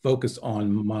focus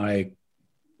on my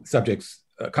subject's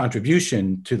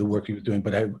contribution to the work he was doing,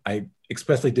 but I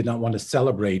expressly did not want to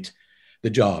celebrate the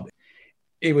job.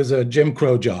 It was a Jim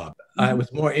Crow job. Mm-hmm. I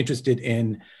was more interested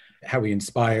in how he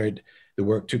inspired the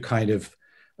work to kind of,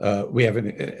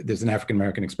 there's an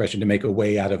African-American expression, to make a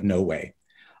way out of no way.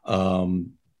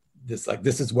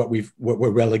 This is what we're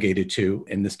relegated to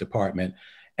in this department,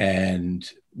 and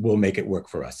we'll make it work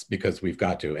for us because we've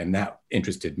got to. And that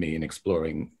interested me in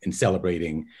exploring and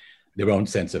celebrating their own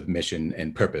sense of mission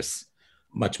and purpose,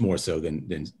 much more so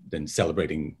than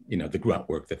celebrating, the grunt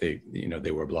work that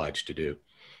they were obliged to do.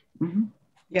 Mm-hmm.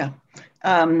 Yeah.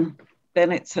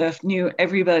 Bennett Cerf knew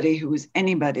everybody who was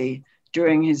anybody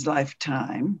during his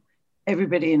lifetime.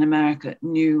 Everybody in America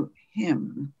knew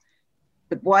him.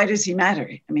 But why does he matter?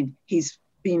 I mean, he's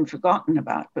been forgotten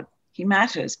about, but he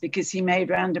matters because he made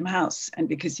Random House and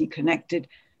because he connected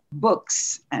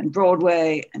books and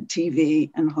Broadway and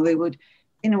TV and Hollywood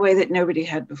in a way that nobody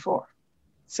had before.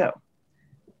 So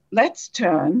let's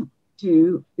turn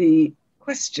to the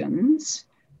questions,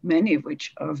 many of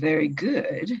which are very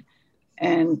good,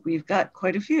 and we've got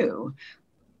quite a few.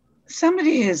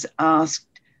 Somebody has asked,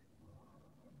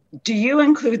 do you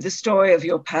include the story of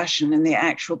your passion in the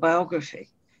actual biography,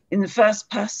 in the first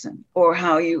person, or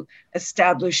how you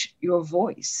establish your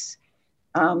voice?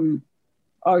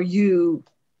 Are you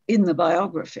in the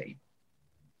biography?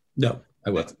 No, I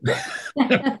wasn't.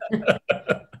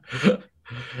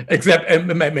 Except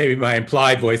maybe my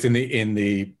implied voice in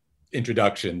the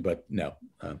introduction, but no.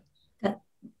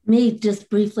 Me, just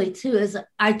briefly too, is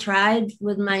I tried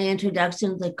with my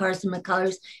introduction to Carson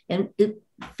McCullers, and it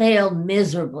failed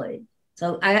miserably.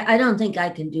 So I don't think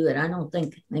I can do it. I don't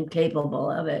think I'm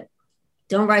capable of it.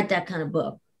 Don't write that kind of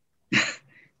book.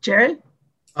 Jared?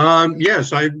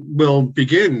 Yes, I will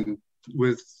begin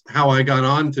with how I got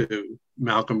on to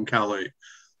Malcolm Cowley,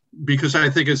 because I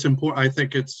think it's important. I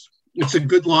think it's a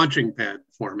good launching pad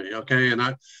for me, okay? And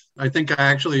I think I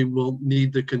actually will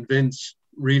need to convince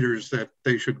readers that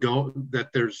they should go,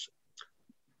 that there's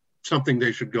something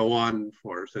they should go on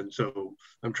for. And so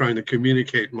I'm trying to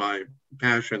communicate my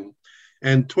passion.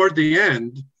 And toward the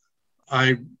end,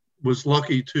 I was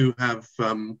lucky to have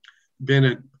been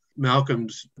at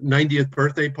Malcolm's 90th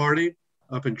birthday party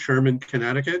up in Sherman,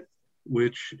 Connecticut,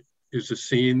 which is a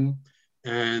scene.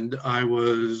 And I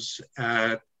was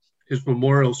at his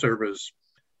memorial service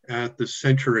at the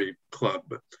Century Club.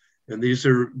 And these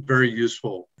are very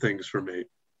useful things for me.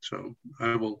 So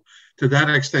I will, to that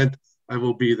extent, I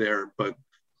will be there, but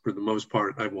for the most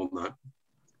part, I will not.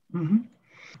 Mm-hmm.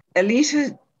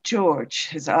 Alita George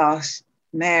has asked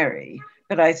Mary,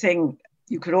 but I think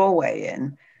you could all weigh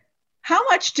in. How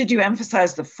much did you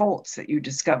emphasize the faults that you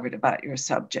discovered about your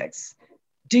subjects?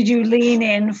 Did you lean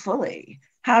in fully?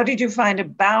 How did you find a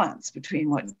balance between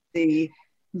what the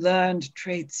learned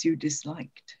traits you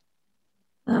disliked?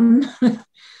 I'm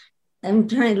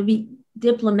trying to be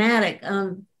diplomatic.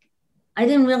 I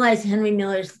didn't realize Henry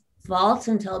Miller's faults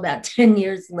until about 10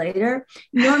 years later.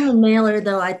 Norman Mailer,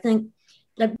 though, I think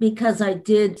that because I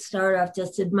did start off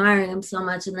just admiring him so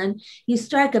much, and then you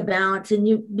strike a balance and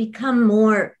you become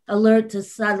more alert to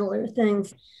subtler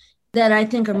things that I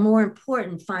think are more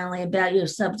important finally about your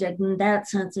subject. In that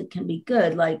sense, it can be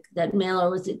good, like that Mailer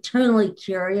was eternally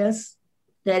curious,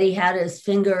 that he had his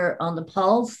finger on the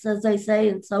pulse, as they say,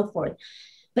 and so forth.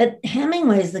 But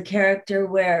Hemingway's the character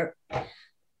where,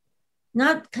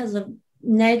 not because of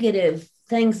negative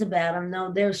things about him,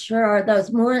 though there sure are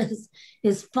those, more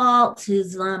his faults,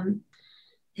 his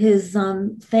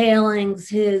failings,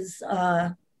 his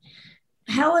how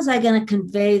was I going to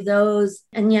convey those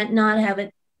and yet not have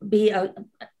it be a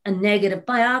negative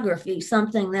biography,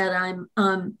 something that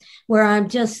I'm where I'm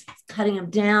just cutting him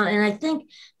down. And I think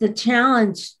the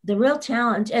real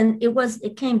challenge, and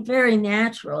it came very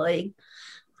naturally,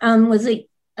 was a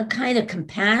kind of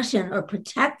compassion or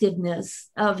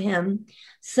protectiveness of him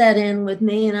set in with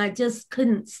me. And I just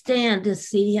couldn't stand to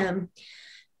see him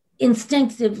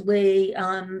instinctively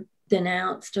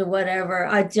denounced or whatever.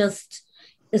 I just,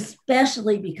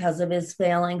 especially because of his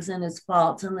failings and his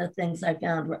faults and the things I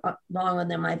found wrong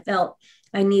with him, I felt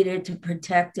I needed to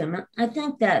protect him. I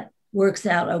think that works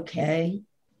out okay.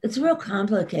 It's real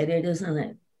complicated, isn't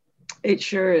it? It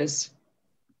sure is.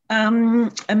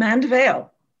 Amanda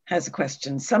Vale has a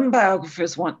question. Some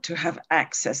biographers want to have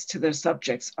access to their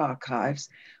subjects' archives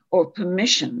or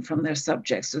permission from their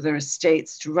subjects or their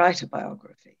estates to write a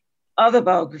biography. Other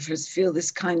biographers feel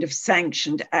this kind of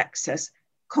sanctioned access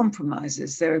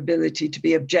compromises their ability to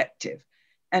be objective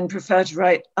and prefer to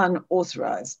write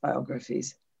unauthorized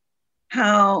biographies.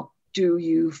 How do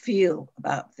you feel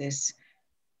about this?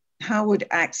 How would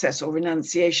access or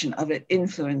renunciation of it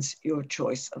influence your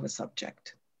choice of a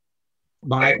subject?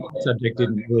 My subject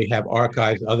didn't really have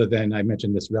archives other than I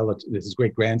mentioned this his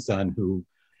great-grandson who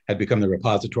had become the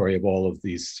repository of all of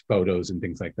these photos and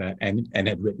things like that, and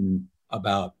had written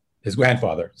about his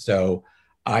grandfather. So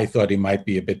I thought he might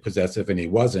be a bit possessive, and he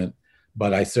wasn't,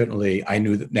 but I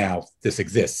knew that now this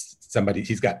exists.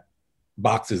 He's got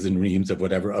boxes and reams of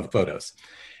whatever, of photos,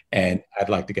 and I'd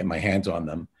like to get my hands on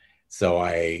them. So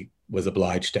I was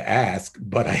obliged to ask,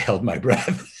 but I held my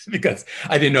breath because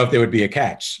I didn't know if there would be a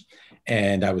catch.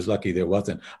 And I was lucky there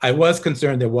wasn't. I was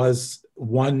concerned there was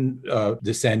one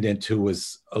descendant who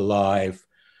was alive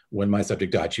when my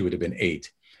subject died. She would have been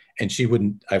 8. And she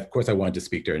wouldn't, of course I wanted to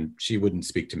speak to her and she wouldn't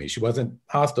speak to me. She wasn't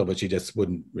hostile, but she just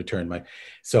wouldn't return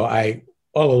so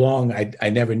all along, I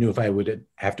never knew if I would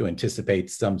have to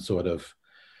anticipate some sort of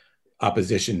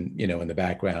opposition, in the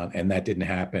background, and that didn't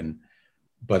happen.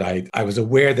 But I was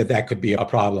aware that could be a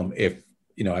problem if,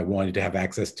 I wanted to have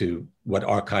access to what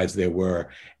archives there were,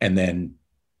 and then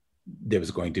there was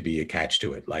going to be a catch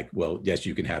to it. Like, well, yes,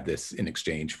 you can have this in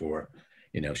exchange for,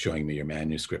 showing me your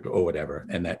manuscript or whatever.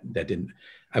 And that didn't,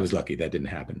 I was lucky that didn't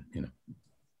happen,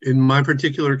 In my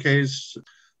particular case,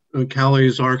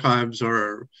 Callie's archives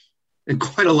are, and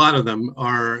quite a lot of them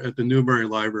are at the Newberry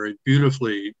Library,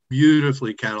 beautifully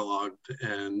cataloged,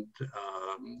 and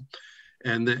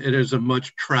it is a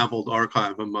much traveled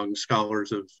archive among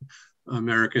scholars of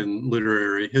American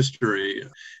literary history.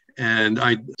 And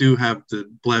I do have the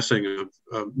blessing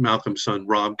of Malcolm's son,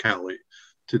 Rob Callie,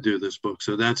 to do this book.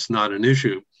 So that's not an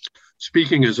issue.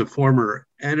 Speaking as a former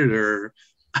editor,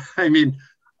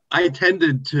 I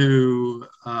tended to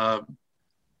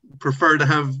prefer to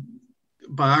have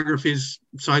biographies,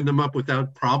 sign them up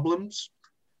without problems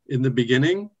in the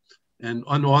beginning, and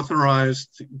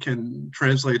unauthorized can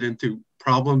translate into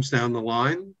problems down the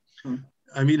line.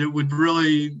 It would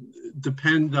really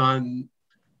depend on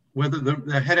whether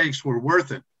the headaches were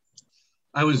worth it.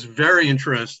 I was very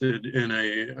interested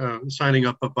in signing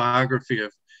up a biography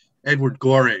of Edward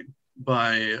Gorey,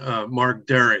 by Mark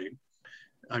Derry.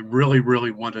 I really,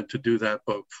 really wanted to do that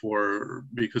book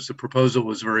because the proposal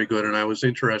was very good and I was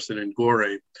interested in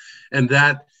Gorey. And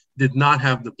that did not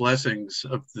have the blessings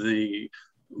of the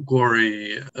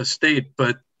Gorey estate,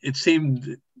 but it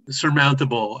seemed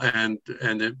surmountable, and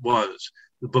it was.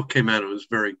 The book came out, it was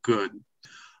very good.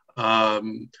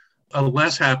 A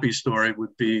less happy story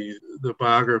would be the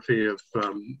biography of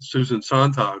Susan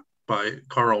Sontag by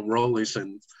Carl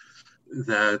Rollison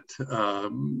that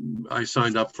I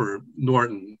signed up for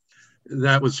Norton.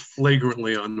 That was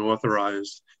flagrantly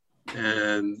unauthorized,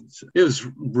 and it was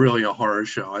really a horror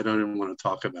show. I don't even want to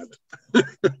talk about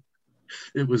it.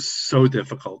 It was so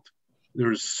difficult. There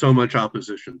was so much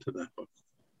opposition to that book.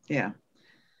 Yeah.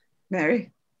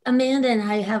 Mary? Amanda and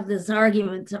I have this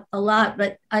argument a lot,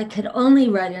 but I could only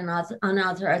write an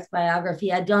unauthorized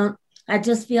biography. I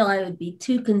just feel I would be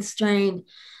too constrained.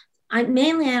 I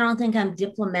don't think I'm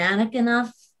diplomatic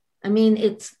enough. I mean,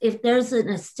 if there's an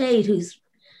estate who's,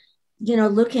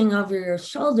 looking over your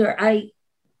shoulder,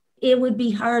 it would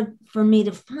be hard for me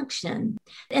to function.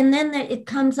 And then it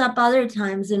comes up other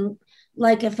times, and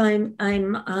like if I'm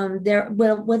there,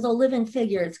 well, with a living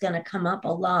figure, it's going to come up a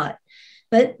lot.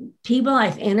 But people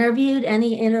I've interviewed,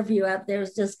 any interview out there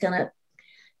is just going to,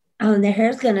 their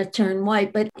hair's going to turn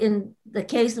white. But in the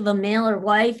case of a mailer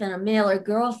wife and a mailer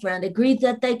girlfriend, agreed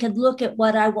that they could look at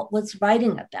what I was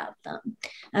writing about them.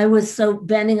 I was so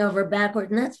bending over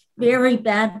backward, and that's very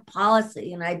bad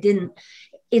policy. And it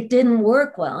didn't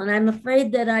work well. And I'm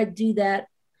afraid that I'd do that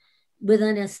with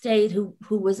an estate who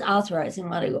was authorizing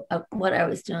what I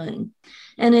was doing.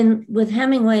 And with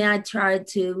Hemingway,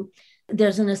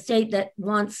 there's an estate that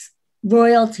wants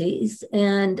royalties,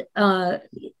 and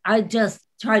I just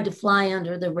tried to fly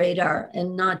under the radar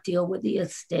and not deal with the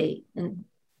estate. And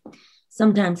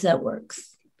sometimes that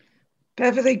works.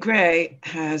 Beverly Gray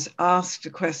has asked a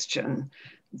question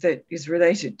that is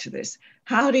related to this.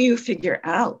 How do you figure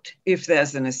out if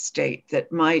there's an estate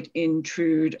that might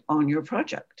intrude on your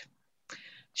project?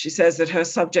 She says that her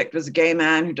subject was a gay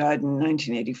man who died in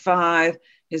 1985.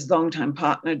 His longtime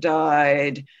partner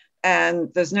died,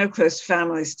 and there's no close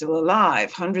family still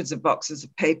alive. Hundreds of boxes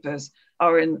of papers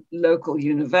are in local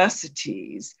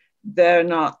universities. They're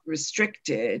not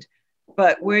restricted,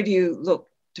 but where do you look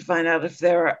to find out if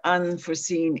there are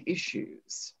unforeseen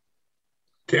issues?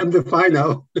 Damn if I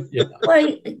know. Yeah.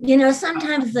 Well,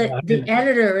 sometimes the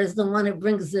editor is the one who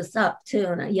brings this up too,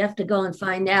 and you have to go and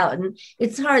find out. And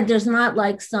it's hard. There's not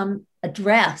like some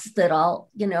address that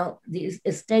all, these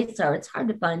estates are. It's hard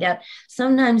to find out.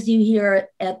 Sometimes you hear it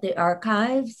at the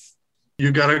archives.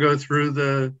 You got to go through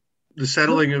the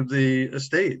settling of the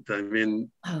estate. I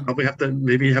mean, probably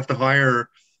have to hire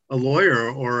a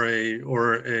lawyer or a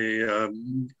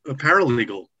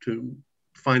paralegal to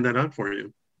find that out for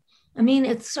you. I mean,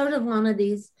 it's sort of one of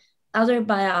these other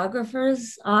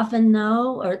biographers often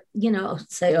know, or,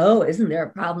 say, oh, isn't there a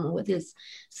problem with his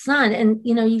son? And,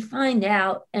 you find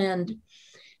out, and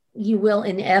you will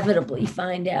inevitably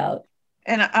find out.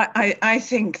 And I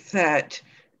think that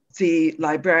the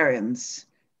librarians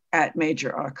at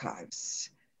major archives,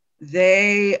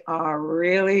 they are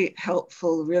really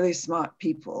helpful, really smart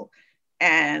people.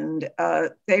 And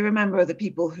they remember the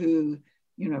people who,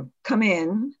 come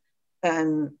in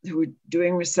and who are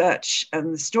doing research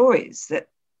and the stories that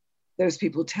those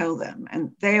people tell them.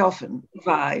 And they often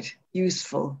provide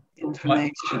useful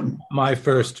information. My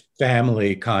first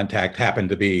family contact happened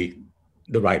to be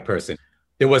the right person.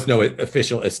 There was no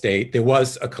official estate. There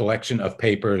was a collection of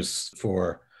papers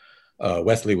for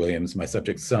Wesley Williams, my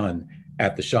subject's son,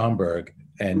 at the Schomburg.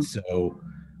 And so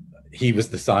he was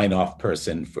the sign-off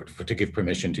person to give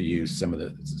permission to use some of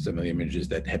the images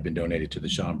that had been donated to the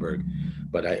Schomburg,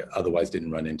 but I otherwise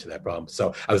didn't run into that problem.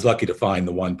 So I was lucky to find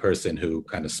the one person who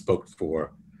kind of spoke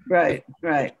for. Right.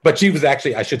 But she was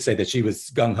actually, I should say that she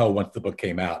was gung-ho once the book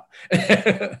came out.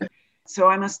 So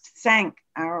I must thank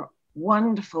our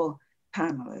wonderful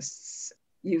panelists.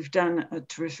 You've done a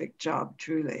terrific job,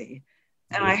 truly.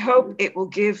 And I hope it will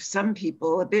give some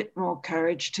people a bit more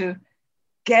courage to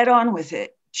get on with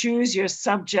it. Choose your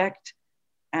subject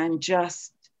and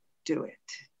just do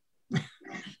it.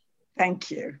 Thank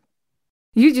you.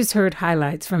 You just heard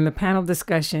highlights from the panel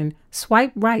discussion,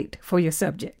 Swipe Right for Your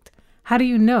Subject. How do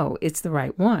you know it's the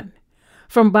right one?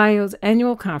 From BIO's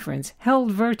annual conference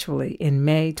held virtually in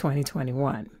May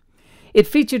 2021. It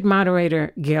featured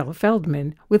moderator Gail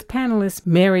Feldman with panelists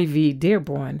Mary V.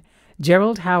 Dearborn,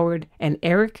 Gerald Howard, and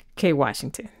Eric K.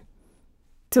 Washington.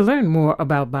 To learn more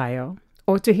about BIO,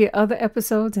 or to hear other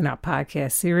episodes in our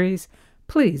podcast series,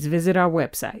 please visit our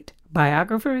website,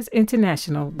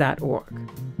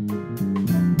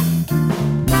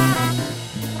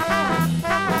 biographersinternational.org.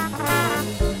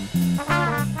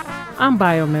 I'm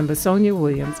bio member Sonia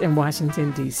Williams in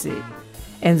Washington, D.C.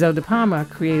 Enzo De Palma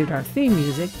created our theme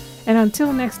music. And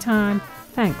until next time,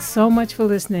 thanks so much for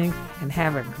listening and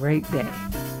have a great day.